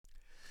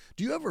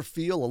Do you ever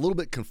feel a little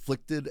bit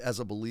conflicted as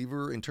a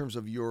believer in terms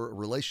of your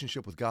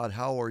relationship with God?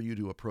 How are you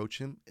to approach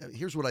Him?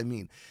 Here's what I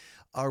mean.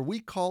 Are we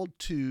called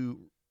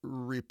to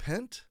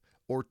repent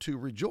or to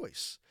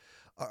rejoice?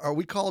 Are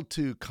we called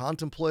to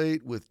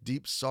contemplate with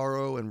deep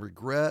sorrow and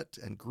regret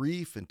and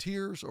grief and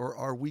tears, or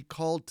are we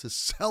called to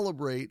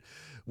celebrate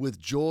with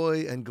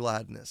joy and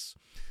gladness?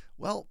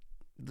 Well,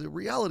 the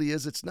reality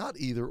is it's not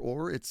either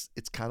or, it's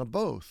kind of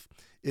both.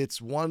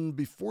 It's one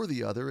before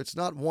the other. It's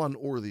not one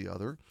or the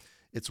other.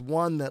 It's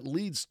one that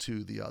leads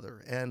to the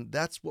other. And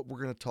that's what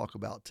we're going to talk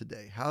about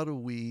today. How do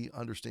we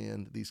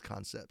understand these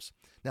concepts?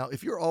 Now,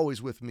 if you're always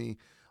with me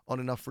on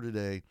Enough for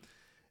Today,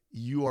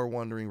 you are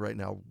wondering right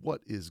now,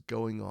 what is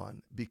going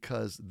on?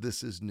 Because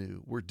this is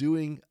new. We're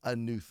doing a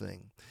new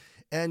thing.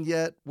 And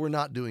yet, we're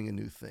not doing a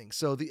new thing.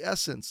 So the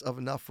essence of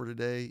Enough for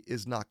Today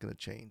is not going to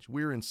change.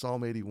 We're in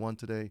Psalm 81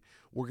 today.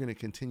 We're going to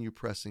continue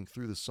pressing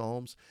through the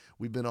Psalms.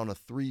 We've been on a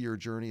 3-year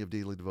journey of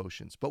daily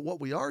devotions. But what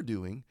we are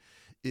doing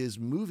is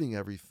moving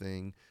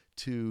everything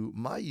to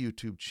my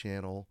YouTube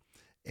channel,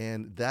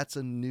 and that's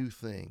a new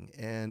thing.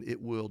 And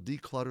it will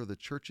declutter the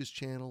church's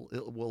channel.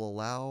 It will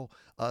allow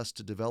us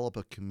to develop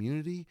a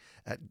community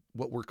at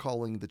what we're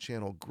calling the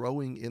channel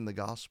Growing in the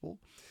Gospel.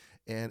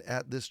 And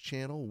at this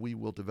channel, we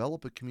will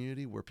develop a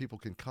community where people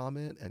can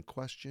comment and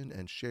question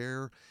and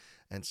share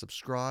and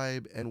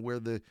subscribe, and where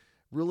the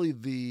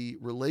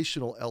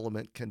relational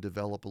element can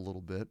develop a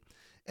little bit.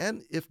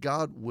 And if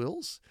God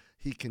wills,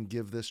 He can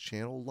give this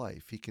channel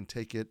life. He can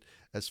take it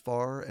as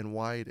far and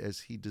wide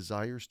as He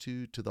desires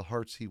to the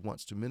hearts He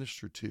wants to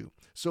minister to.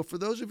 So for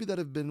those of you that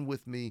have been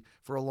with me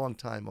for a long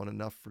time on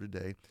Enough for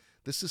Today,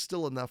 this is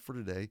still Enough for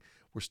Today.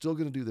 We're still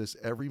going to do this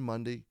every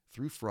Monday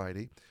through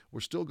Friday. We're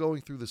still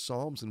going through the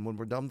Psalms, and when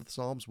we're done with the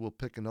Psalms, we'll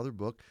pick another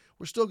book.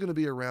 We're still going to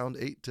be around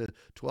 8 to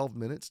 12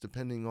 minutes,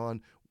 depending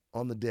on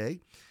the day.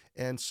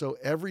 And so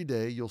every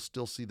day you'll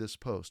still see this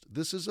post.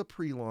 This is a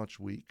pre-launch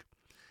week,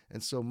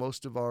 and so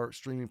most of our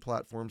streaming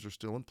platforms are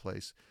still in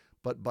place.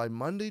 But by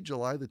Monday,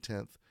 July the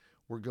 10th,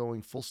 we're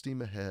going full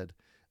steam ahead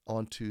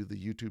onto the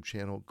YouTube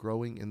channel,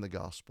 Growing in the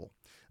Gospel.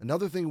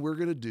 Another thing we're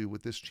going to do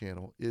with this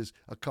channel is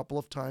a couple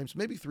of times,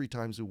 maybe 3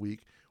 times a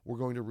week, we're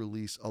going to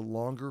release a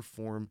longer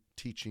form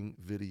teaching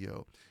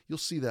video. You'll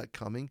see that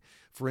coming.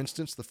 For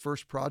instance, the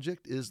first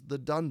project is the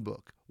Done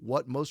Book,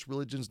 What Most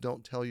Religions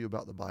Don't Tell You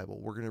About the Bible.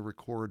 We're going to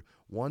record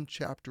 1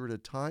 chapter at a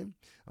time.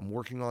 I'm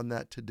working on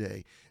that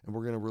today, and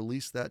we're going to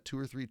release that 2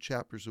 or 3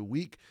 chapters a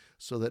week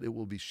so that it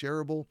will be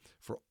shareable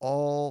for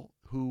all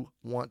who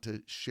want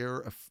to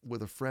share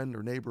with a friend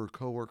or neighbor or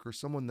coworker,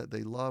 someone that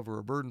they love or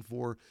are burdened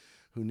for,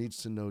 who needs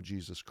to know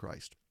Jesus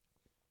Christ.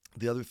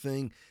 The other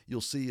thing you'll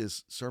see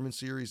is sermon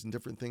series and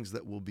different things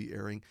that we'll be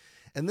airing.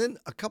 And then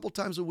a couple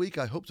times a week,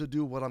 I hope to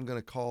do what I'm going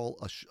to call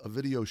a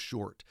video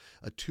short,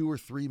 a 2 or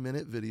 3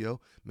 minute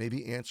video,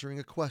 maybe answering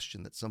a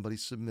question that somebody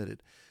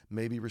submitted,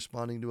 maybe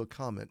responding to a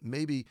comment,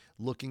 maybe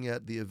looking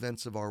at the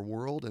events of our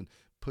world and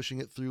pushing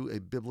it through a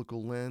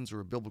biblical lens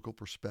or a biblical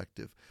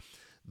perspective.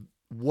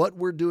 What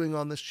we're doing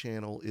on this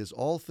channel is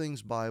all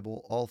things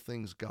Bible, all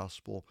things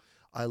gospel.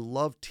 I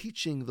love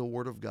teaching the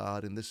Word of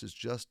God, and this is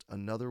just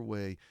another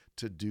way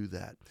to do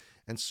that.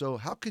 And so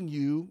how can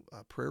you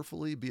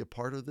prayerfully be a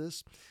part of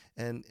this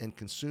and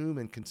consume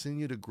and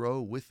continue to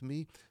grow with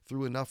me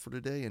through Enough for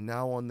Today and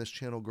now on this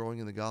channel, Growing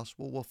in the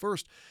Gospel? Well,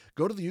 first,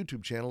 go to the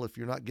YouTube channel if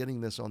you're not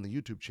getting this on the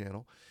YouTube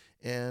channel,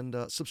 and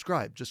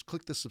subscribe. Just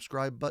click the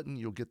subscribe button.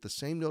 You'll get the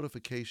same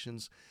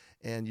notifications,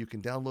 and you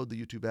can download the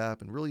YouTube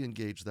app and really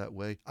engage that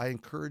way. I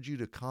encourage you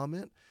to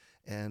comment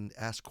and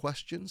ask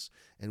questions,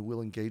 and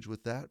we'll engage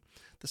with that.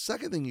 The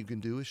second thing you can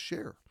do is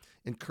share.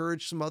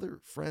 Encourage some other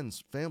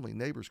friends, family,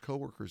 neighbors,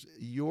 coworkers,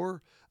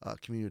 your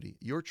community,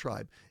 your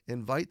tribe.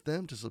 Invite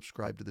them to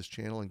subscribe to this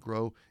channel and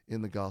grow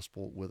in the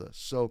gospel with us.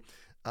 So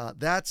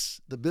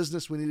that's the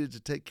business we needed to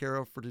take care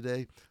of for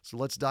today. So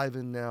let's dive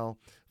in now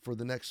for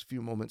the next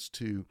few moments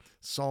to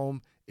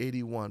Psalm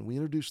 81. We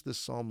introduced this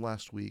psalm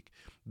last week.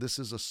 This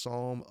is a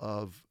psalm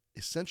of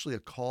essentially a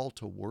call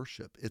to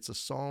worship. It's a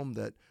psalm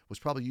that was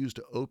probably used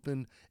to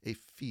open a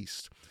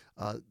feast.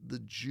 The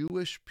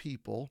Jewish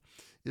people,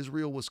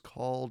 Israel was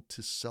called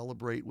to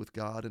celebrate with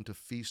God and to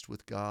feast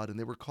with God, and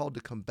they were called to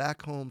come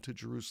back home to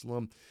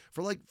Jerusalem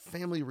for like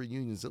family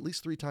reunions. At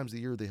least 3 times a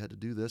year they had to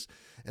do this,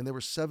 and there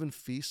were 7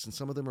 feasts, and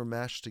some of them are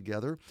mashed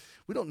together.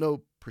 We don't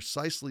know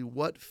precisely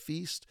what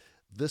feast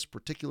this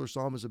particular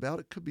psalm is about.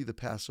 It could be the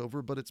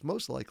Passover, but it's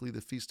most likely the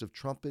Feast of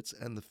Trumpets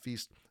and the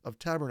Feast of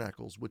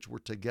Tabernacles, which were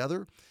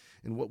together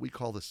in what we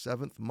call the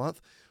 7th month,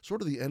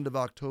 sort of the end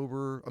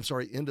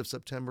of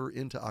September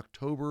into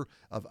October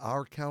of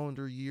our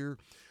calendar year.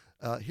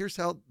 Here's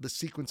how the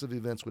sequence of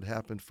events would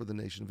happen for the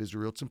nation of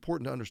Israel. It's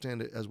important to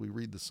understand it as we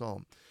read the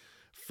psalm.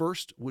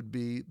 First would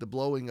be the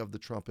blowing of the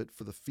trumpet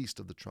for the Feast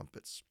of the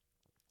Trumpets.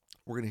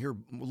 We're going to hear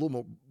a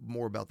little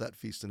more about that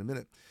feast in a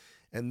minute.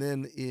 And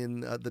then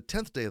in the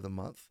 10th day of the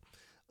month,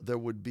 there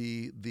would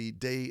be the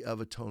Day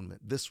of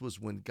Atonement. This was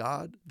when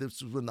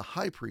the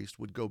high priest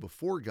would go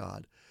before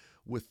God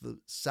with the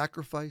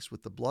sacrifice,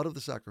 with the blood of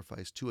the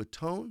sacrifice, to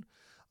atone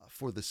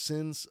for the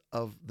sins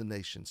of the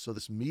nation. So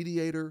this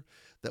mediator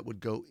that would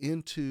go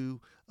into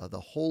the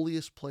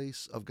holiest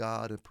place of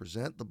God and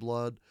present the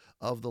blood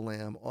of the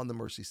Lamb on the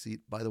mercy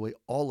seat. By the way,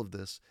 all of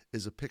this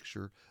is a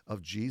picture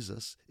of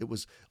Jesus.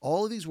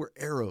 All of these were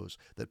arrows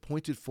that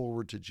pointed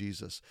forward to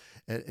Jesus.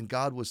 And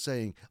God was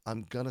saying,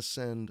 I'm going to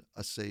send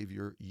a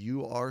Savior.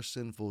 You are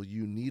sinful.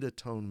 You need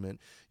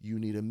atonement. You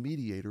need a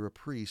mediator, a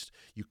priest.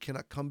 You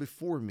cannot come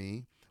before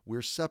me.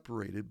 We're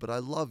separated, but I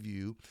love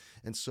you.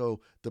 And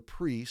so the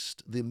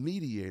priest, the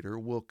mediator,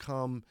 will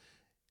come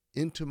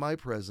into my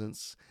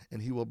presence,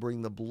 and he will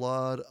bring the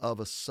blood of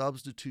a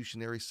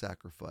substitutionary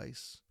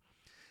sacrifice.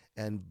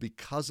 And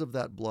because of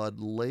that blood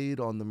laid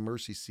on the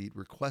mercy seat,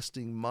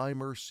 requesting my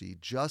mercy,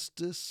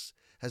 justice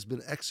has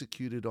been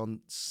executed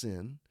on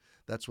sin.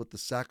 That's what the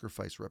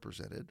sacrifice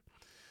represented.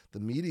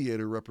 The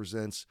mediator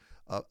represents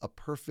a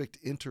perfect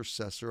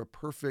intercessor, a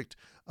perfect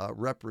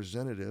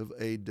representative,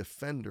 a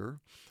defender,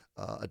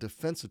 a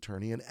defense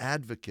attorney, an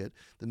advocate.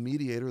 The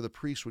mediator, the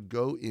priest, would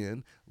go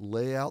in,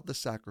 lay out the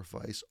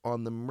sacrifice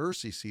on the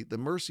mercy seat. The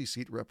mercy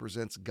seat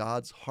represents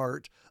God's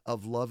heart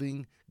of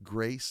loving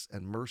grace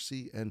and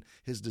mercy and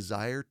his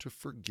desire to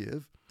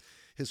forgive.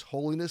 His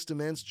holiness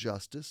demands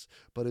justice,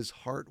 but his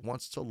heart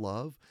wants to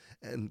love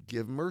and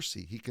give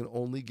mercy. He can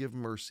only give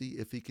mercy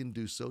if he can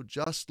do so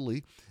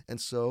justly.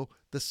 And so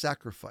the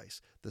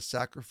sacrifice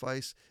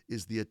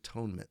is the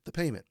atonement, the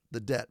payment, the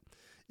debt.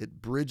 It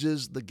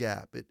bridges the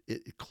gap.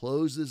 It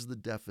closes the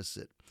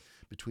deficit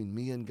between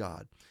me and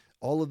God.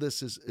 All of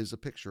this is a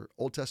picture.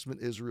 Old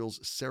Testament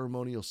Israel's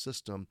ceremonial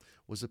system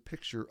was a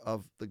picture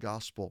of the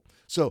gospel.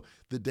 So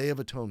the Day of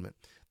Atonement.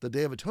 The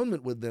Day of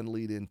Atonement would then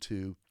lead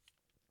into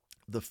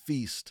the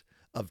Feast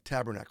of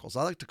Tabernacles.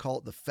 I like to call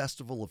it the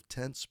Festival of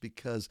Tents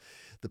because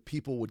the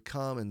people would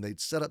come and they'd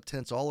set up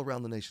tents all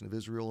around the nation of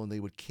Israel, and they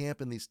would camp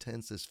in these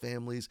tents as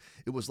families.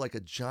 It was like a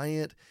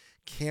giant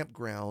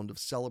campground of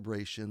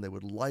celebration. They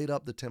would light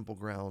up the temple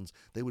grounds.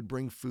 They would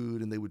bring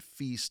food and they would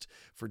feast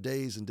for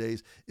days and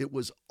days. It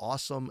was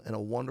awesome and a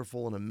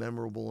wonderful and a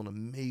memorable and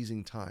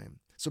amazing time.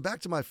 So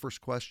back to my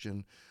first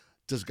question,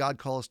 does God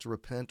call us to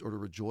repent or to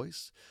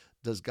rejoice?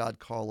 Does God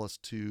call us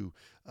to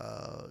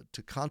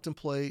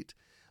contemplate,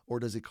 or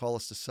does he call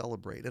us to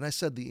celebrate? And I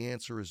said the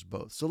answer is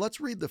both. So let's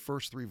read the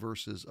first 3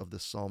 verses of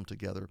this psalm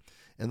together,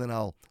 and then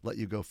I'll let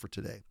you go for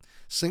today.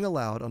 Sing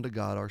aloud unto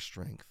God our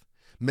strength.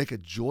 Make a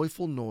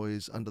joyful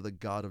noise unto the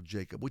God of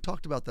Jacob. We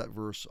talked about that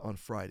verse on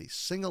Friday.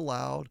 Sing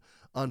aloud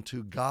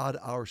unto God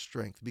our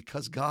strength,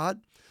 because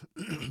God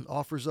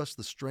offers us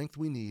the strength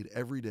we need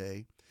every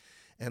day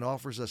and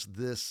offers us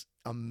this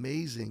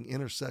amazing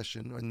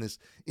intercession and this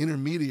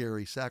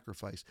intermediary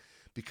sacrifice,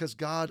 because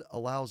God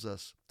allows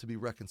us to be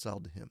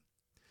reconciled to him.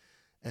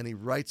 And he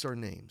writes our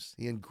names.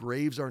 He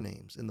engraves our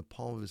names in the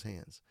palm of his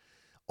hands.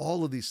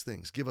 All of these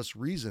things give us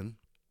reason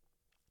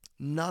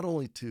not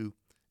only to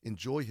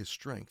enjoy his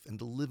strength and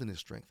to live in his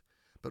strength,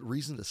 but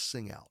reason to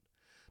sing out,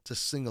 to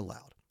sing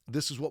aloud.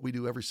 This is what we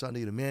do every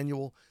Sunday at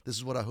Emmanuel. This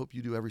is what I hope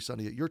you do every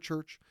Sunday at your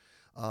church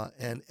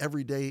and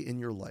every day in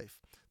your life.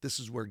 This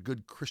is where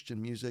good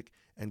Christian music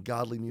and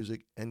godly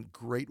music and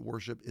great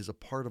worship is a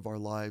part of our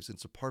lives.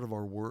 It's a part of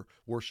our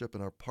worship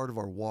and a part of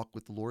our walk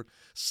with the Lord.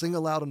 Sing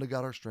aloud unto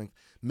God our strength.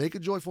 Make a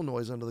joyful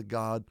noise unto the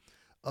God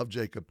of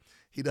Jacob.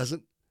 He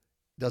doesn't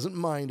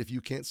mind if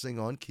you can't sing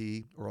on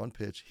key or on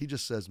pitch. He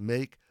just says,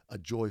 make a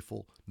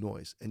joyful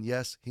noise. And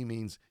yes, he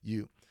means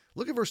you.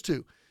 Look at verse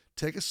 2.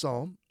 Take a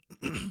psalm.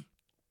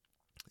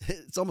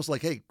 It's almost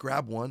like, hey,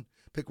 grab one,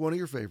 pick one of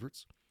your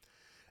favorites,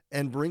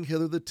 and bring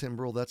hither the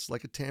timbrel. That's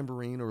like a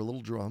tambourine or a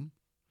little drum.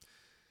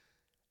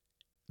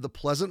 The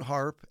pleasant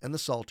harp and the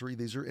psaltery,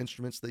 these are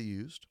instruments they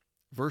used.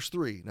 Verse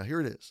 3, now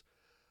here it is.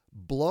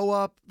 Blow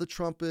up the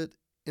trumpet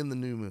in the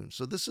new moon.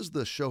 So this is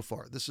the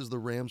shofar. This is the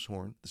ram's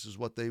horn. This is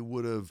what they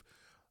would have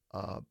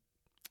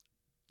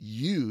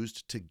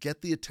used to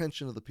get the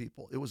attention of the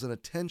people. It was an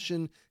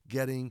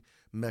attention-getting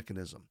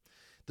mechanism.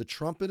 The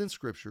trumpet in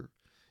Scripture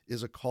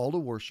is a call to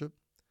worship.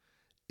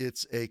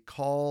 It's a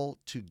call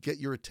to get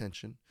your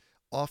attention.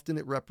 Often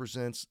it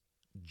represents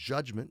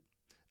judgment.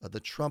 The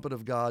trumpet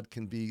of God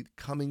can be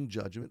coming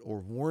judgment or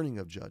warning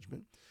of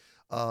judgment.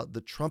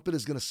 The trumpet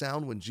is going to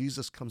sound when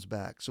Jesus comes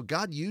back. So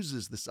God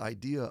uses this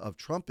idea of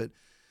trumpet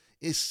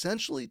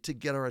essentially to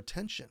get our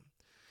attention.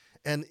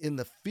 And in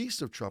the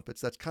Feast of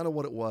Trumpets, that's kind of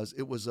what it was.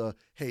 It was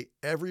hey,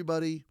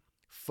 everybody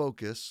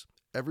focus.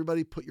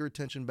 Everybody put your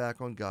attention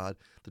back on God.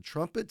 The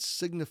trumpet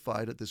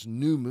signified at this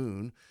new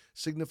moon,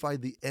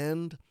 signified the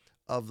end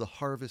of the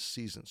harvest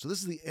season. So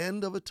this is the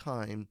end of a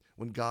time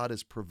when God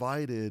has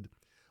provided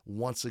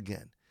once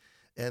again.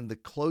 And the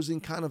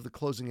closing out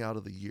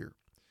of the year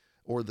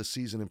or the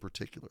season in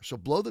particular. So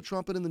blow the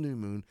trumpet in the new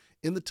moon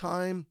in the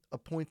time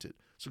appointed.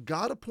 So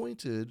God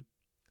appointed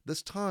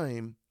this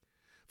time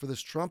for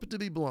this trumpet to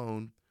be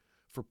blown,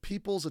 for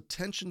people's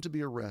attention to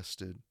be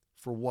arrested.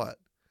 For what?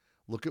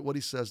 Look at what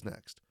he says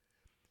next.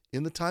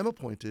 In the time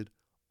appointed,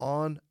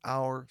 on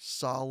our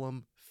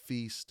solemn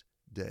feast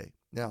day.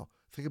 Now,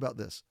 think about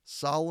this.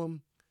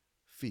 Solemn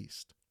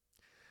feast.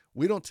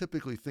 We don't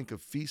typically think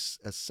of feasts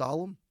as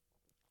solemn,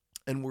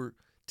 and we're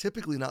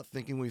typically not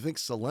thinking, when we think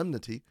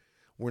solemnity,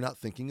 we're not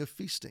thinking of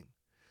feasting.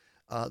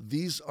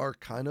 These are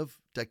kind of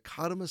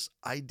dichotomous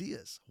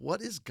ideas.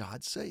 What is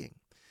God saying?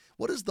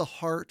 What is the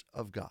heart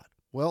of God?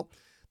 Well,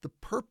 the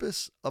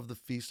purpose of the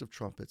Feast of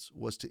Trumpets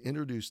was to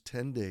introduce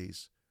 10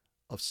 days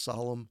of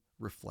solemn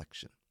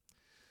reflection,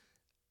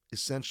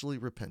 essentially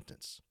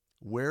repentance.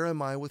 Where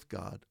am I with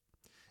God?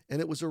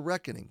 And it was a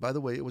reckoning. By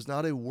the way, it was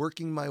not a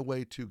working my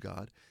way to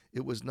God.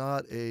 It was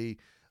not a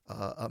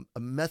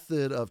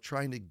method of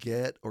trying to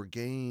get or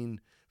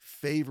gain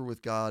favor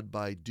with God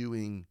by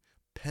doing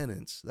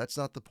penance. That's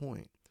not the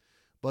point.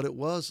 But it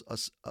was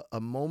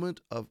a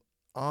moment of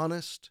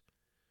honest,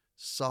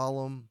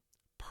 solemn,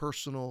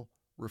 personal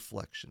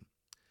reflection.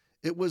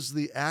 It was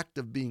the act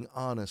of being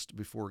honest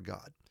before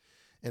God.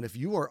 And if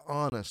you are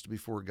honest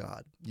before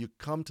God, you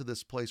come to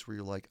this place where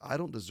you're like, I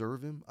don't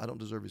deserve him. I don't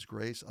deserve his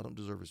grace. I don't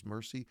deserve his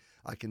mercy.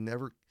 I can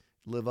never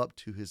live up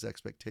to his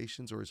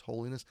expectations or his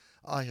holiness.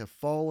 I have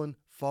fallen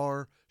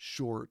far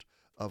short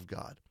of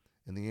God.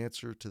 And the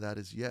answer to that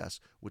is yes,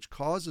 which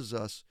causes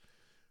us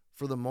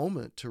for the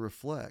moment to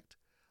reflect,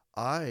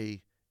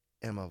 I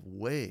am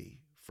away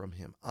from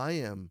him. I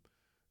am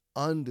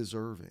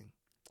undeserving.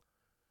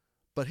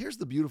 But here's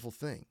the beautiful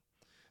thing.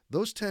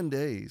 Those 10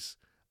 days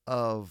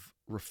of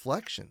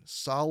reflection,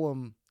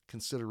 solemn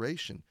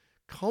consideration,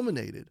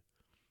 culminated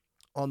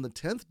on the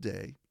 10th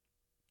day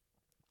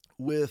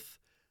with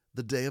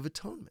the Day of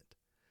Atonement.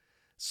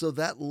 So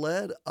that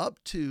led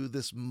up to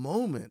this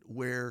moment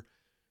where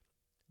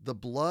the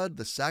blood,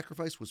 the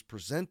sacrifice was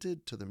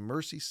presented to the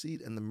mercy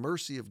seat, and the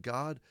mercy of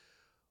God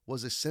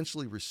was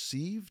essentially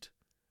received.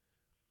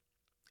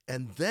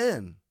 And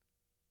then,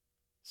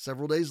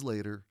 several days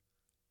later,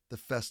 the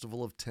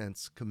Festival of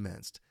Tents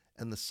commenced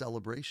and the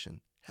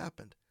celebration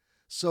happened.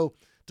 So,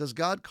 does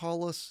God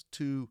call us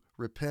to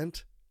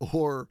repent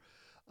or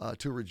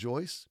to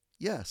rejoice?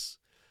 Yes.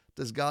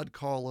 Does God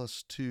call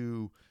us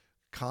to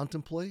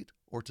contemplate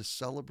or to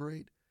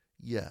celebrate?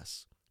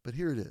 Yes. But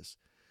here it is.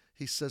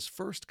 He says,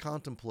 first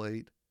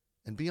contemplate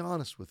and be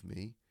honest with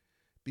me.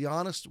 Be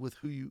honest with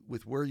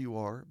with where you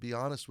are. Be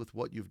honest with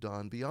what you've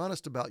done. Be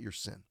honest about your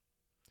sin.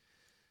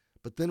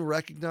 But then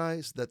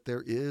recognize that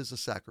there is a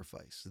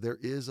sacrifice. There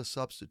is a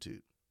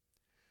substitute.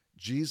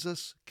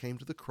 Jesus came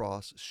to the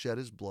cross, shed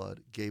his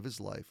blood, gave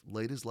his life,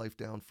 laid his life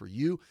down for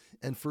you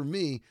and for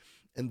me.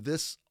 And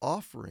this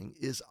offering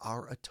is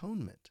our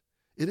atonement.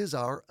 It is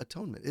our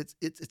atonement.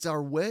 It's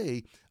our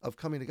way of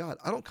coming to God.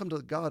 I don't come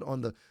to God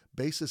on the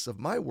basis of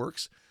my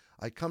works.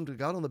 I come to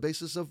God on the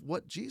basis of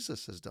what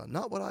Jesus has done,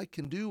 not what I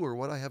can do or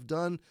what I have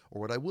done or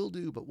what I will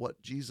do, but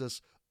what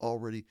Jesus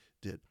already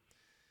did.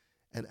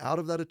 And out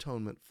of that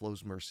atonement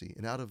flows mercy.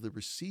 And out of the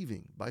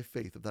receiving by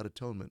faith of that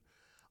atonement,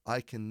 I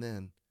can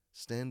then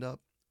stand up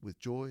with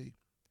joy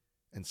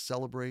and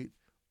celebrate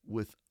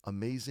with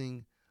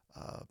amazing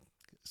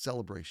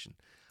celebration.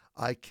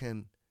 I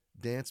can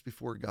dance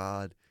before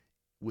God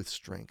with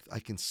strength. I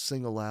can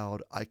sing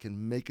aloud. I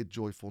can make a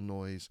joyful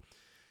noise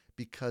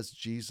because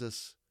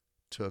Jesus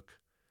took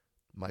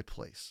my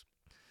place.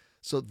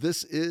 So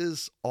this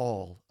is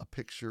all a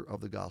picture of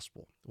the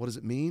gospel. What does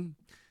it mean?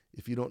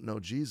 If you don't know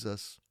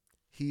Jesus,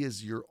 he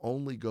is your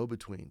only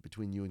go-between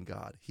between you and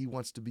God. He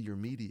wants to be your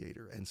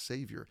mediator and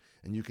savior,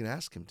 and you can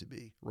ask him to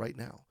be right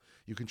now.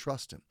 You can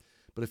trust him.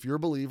 But if you're a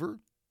believer,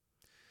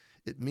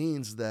 it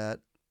means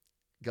that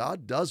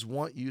God does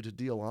want you to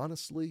deal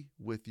honestly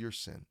with your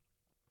sin,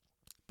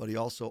 but he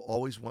also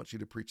always wants you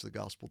to preach the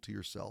gospel to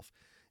yourself.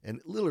 And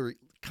literally,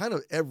 kind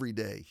of every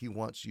day, he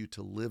wants you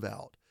to live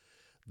out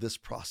this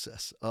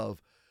process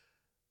of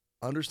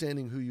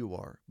understanding who you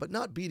are, but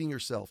not beating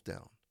yourself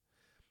down,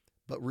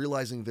 but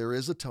realizing there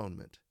is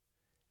atonement.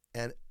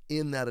 And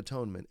in that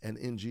atonement and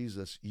in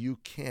Jesus, you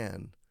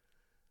can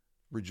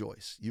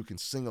rejoice. You can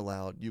sing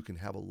aloud. You can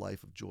have a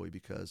life of joy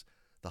because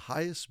the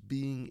highest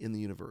being in the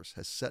universe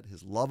has set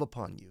his love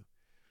upon you,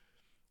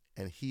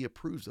 and he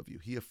approves of you.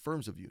 He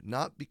affirms of you,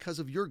 not because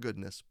of your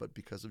goodness, but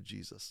because of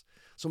Jesus.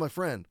 So my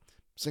friend,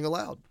 sing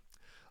aloud.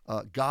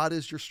 God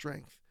is your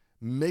strength.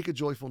 Make a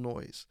joyful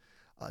noise.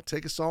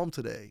 Take a psalm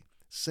today.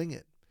 Sing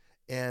it.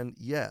 And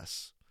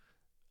yes,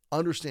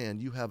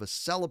 understand you have a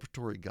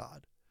celebratory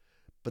God,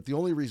 but the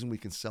only reason we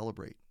can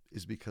celebrate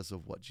is because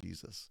of what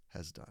Jesus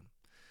has done.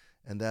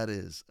 And that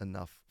is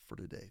enough for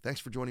today.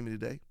 Thanks for joining me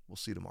today. We'll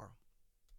see you tomorrow.